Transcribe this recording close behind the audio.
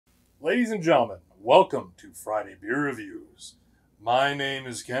Ladies and gentlemen, welcome to Friday Beer Reviews. My name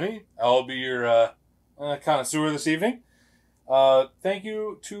is Kenny. I'll be your connoisseur this evening. Thank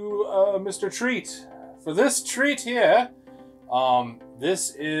you to Mr. Treat for this treat here.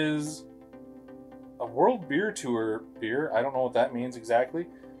 This is a World Beer Tour beer. I don't know what that means exactly.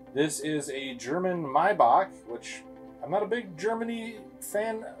 This is a German Maibock, which I'm not a big Germany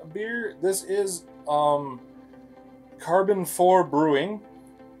fan of beer. This is Karben4 Brewing,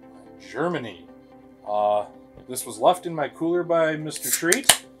 Germany. This was left in my cooler by Mr.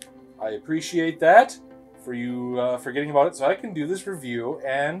 Treat. I appreciate that for you forgetting about it, so I can do this review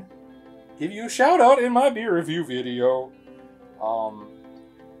and give you a shout out in my beer review video.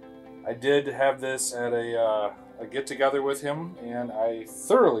 I did have this at a get together with him, and I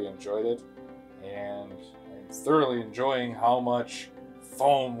thoroughly enjoyed it. And I'm thoroughly enjoying how much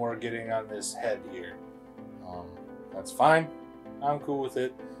foam we're getting on this head here. That's fine. I'm cool with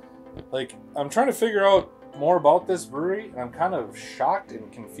it. Like, I'm trying to figure out more about this brewery, and I'm kind of shocked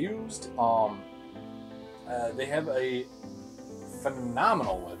and confused. They have a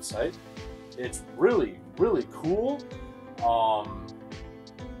phenomenal website. It's really, really cool.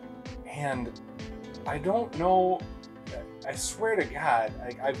 And I don't know, I swear to God,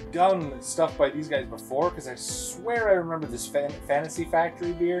 I've done stuff by these guys before, because I swear I remember this Fantasy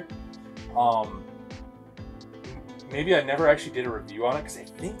Factory beer. Maybe I never actually did a review on it, because I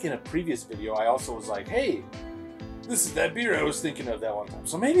think in a previous video I also was like, hey, this is that beer I was thinking of that one time.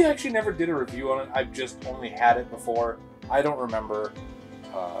 So maybe I actually never did a review on it. I've just only had it before. I don't remember.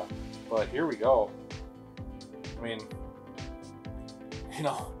 But here we go. I mean, you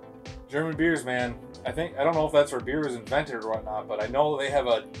know, German beers, man. I don't know if that's where beer was invented or whatnot, but I know they have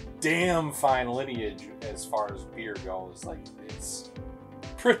a damn fine lineage as far as beer goes. Like, it's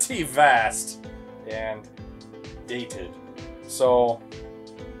pretty vast and dated. So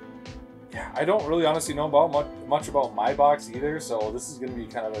yeah, I don't really honestly know about much about Maibock either, so this is going to be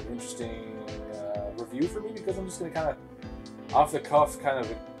kind of an interesting review for me, because I'm just going to kind of off the cuff kind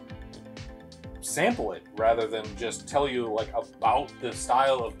of sample it rather than just tell you like about the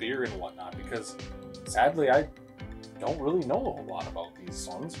style of beer and whatnot, because sadly I don't really know a whole lot about these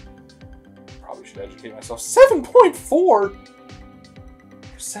ones. Probably should educate myself.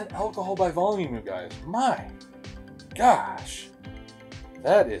 7.4% alcohol by volume, you guys. My gosh,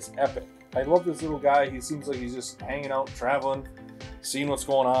 that is epic. I love this little guy. He seems like he's just hanging out, traveling, seeing what's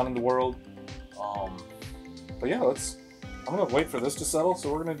going on in the world. But yeah, I'm gonna wait for this to settle,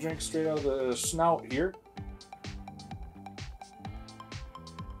 so we're gonna drink straight out of the snout here.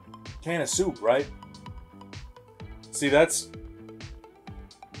 Can of soup, right? See, it's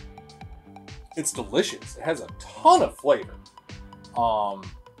delicious. It has a ton of flavor.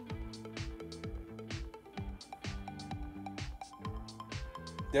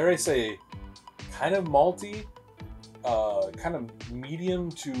 Dare I say, kind of malty, kind of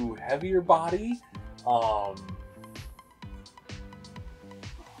medium to heavier body,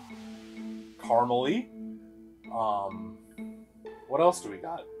 caramely. What else do we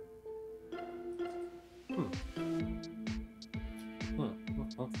got?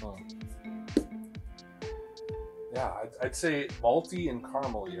 Yeah, I'd say malty and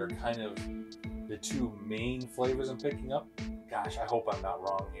caramely are kind of the two main flavors I'm picking up. Gosh, I hope I'm not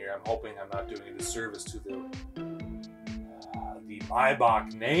wrong here. I'm hoping I'm not doing a disservice to the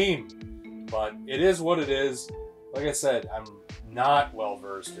Maibock name, but it is what it is. Like I said, I'm not well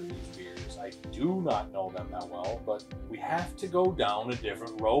versed in these beers. I do not know them that well, but we have to go down a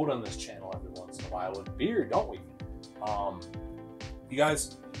different road on this channel every once in a while with beer, don't we? You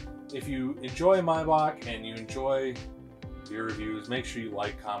guys, if you enjoy Maibock and you enjoy beer reviews, make sure you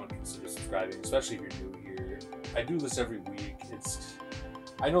like, comment, consider subscribing, especially if you're new here. I do this every week.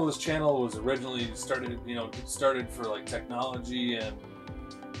 I know this channel was originally started for like technology and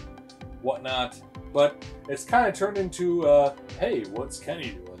whatnot, but it's kind of turned into hey, what's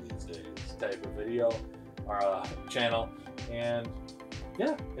Kenny doing these days type of video or channel. And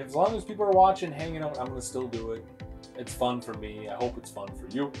yeah, as long as people are watching, hanging out, I'm gonna still do it. It's fun for me. I hope it's fun for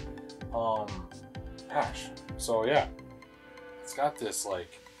you. Gosh, so yeah, it's got this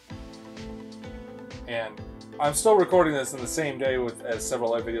like, and I'm still recording this in the same day as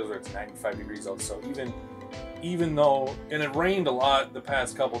several live videos where it's 95 degrees out. So even though, and it rained a lot the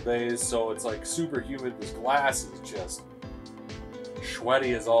past couple days, so it's like super humid. This glass is just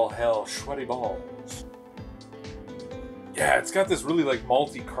sweaty as all hell, sweaty balls. Yeah, it's got this really like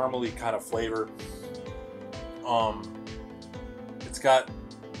malty, caramely kind of flavor. It's got,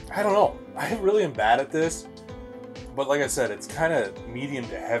 I don't know, I really am bad at this, but like I said, it's kind of medium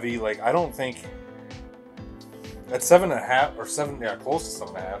to heavy. Like, I don't think at 7.5 or 7, yeah, close to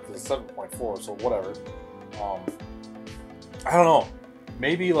 7.5. It's 7.4, so whatever. I don't know.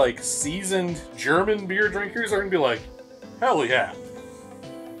 Maybe like seasoned German beer drinkers are gonna be like, hell yeah.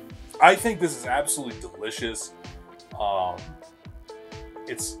 I think this is absolutely delicious.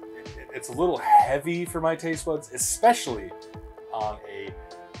 It's a little heavy for my taste buds, especially on a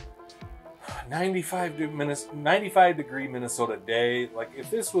 95 degree Minnesota day. Like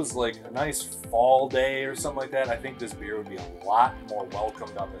if this was like a nice fall day or something like that, I think this beer would be a lot more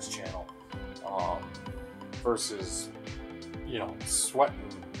welcomed on this channel, versus, you know, sweating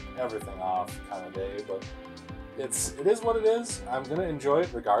everything off kind of day. But it is what it is. I'm gonna enjoy it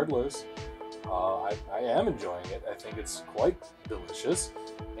regardless. I am enjoying it. I think it's quite delicious,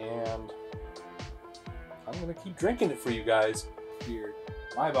 and I'm gonna keep drinking it for you guys here.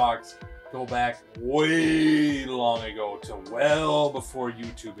 Maibock, go back way long ago to well before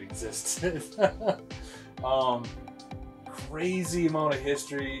YouTube existed. Crazy amount of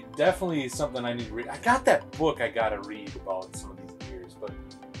history. Definitely something I need to read. I got that book I gotta read about some of these beers, but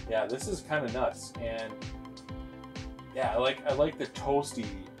yeah, this is kind of nuts. And yeah, I like the toasty,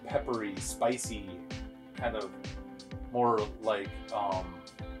 peppery, spicy kind of more like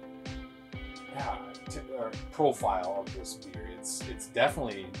profile of this beer. It's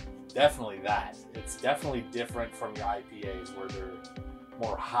definitely that. It's definitely different from your IPAs where they're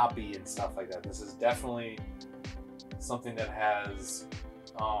more hoppy and stuff like that. This is definitely something that has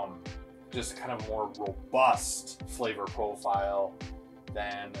just kind of more robust flavor profile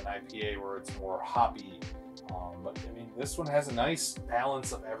than an IPA where it's more hoppy. But I mean, this one has a nice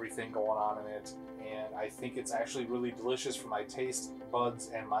balance of everything going on in it, and I think it's actually really delicious for my taste buds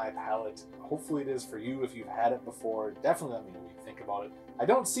and my palate. Hopefully it is for you if you've had it before. Definitely let me know what you think about it. I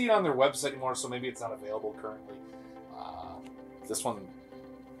don't see it on their website anymore, so maybe it's not available currently. This one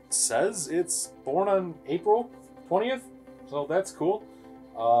says it's born on April 20th, so that's cool.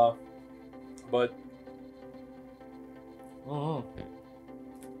 But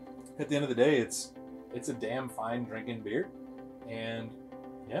at the end of the day, it's a damn fine drinking beer, and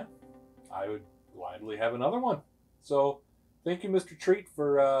yeah, I would gladly have another one. So thank you, Mr. Treat,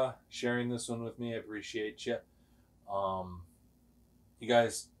 for sharing this one with me. I appreciate you. You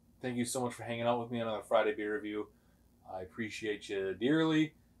guys, thank you so much for hanging out with me on another Friday beer review. I appreciate you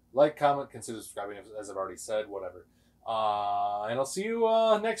dearly. Like, comment, consider subscribing, as I've already said, whatever. And I'll see you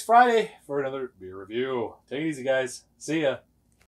next Friday for another beer review. Take it easy, guys. See ya.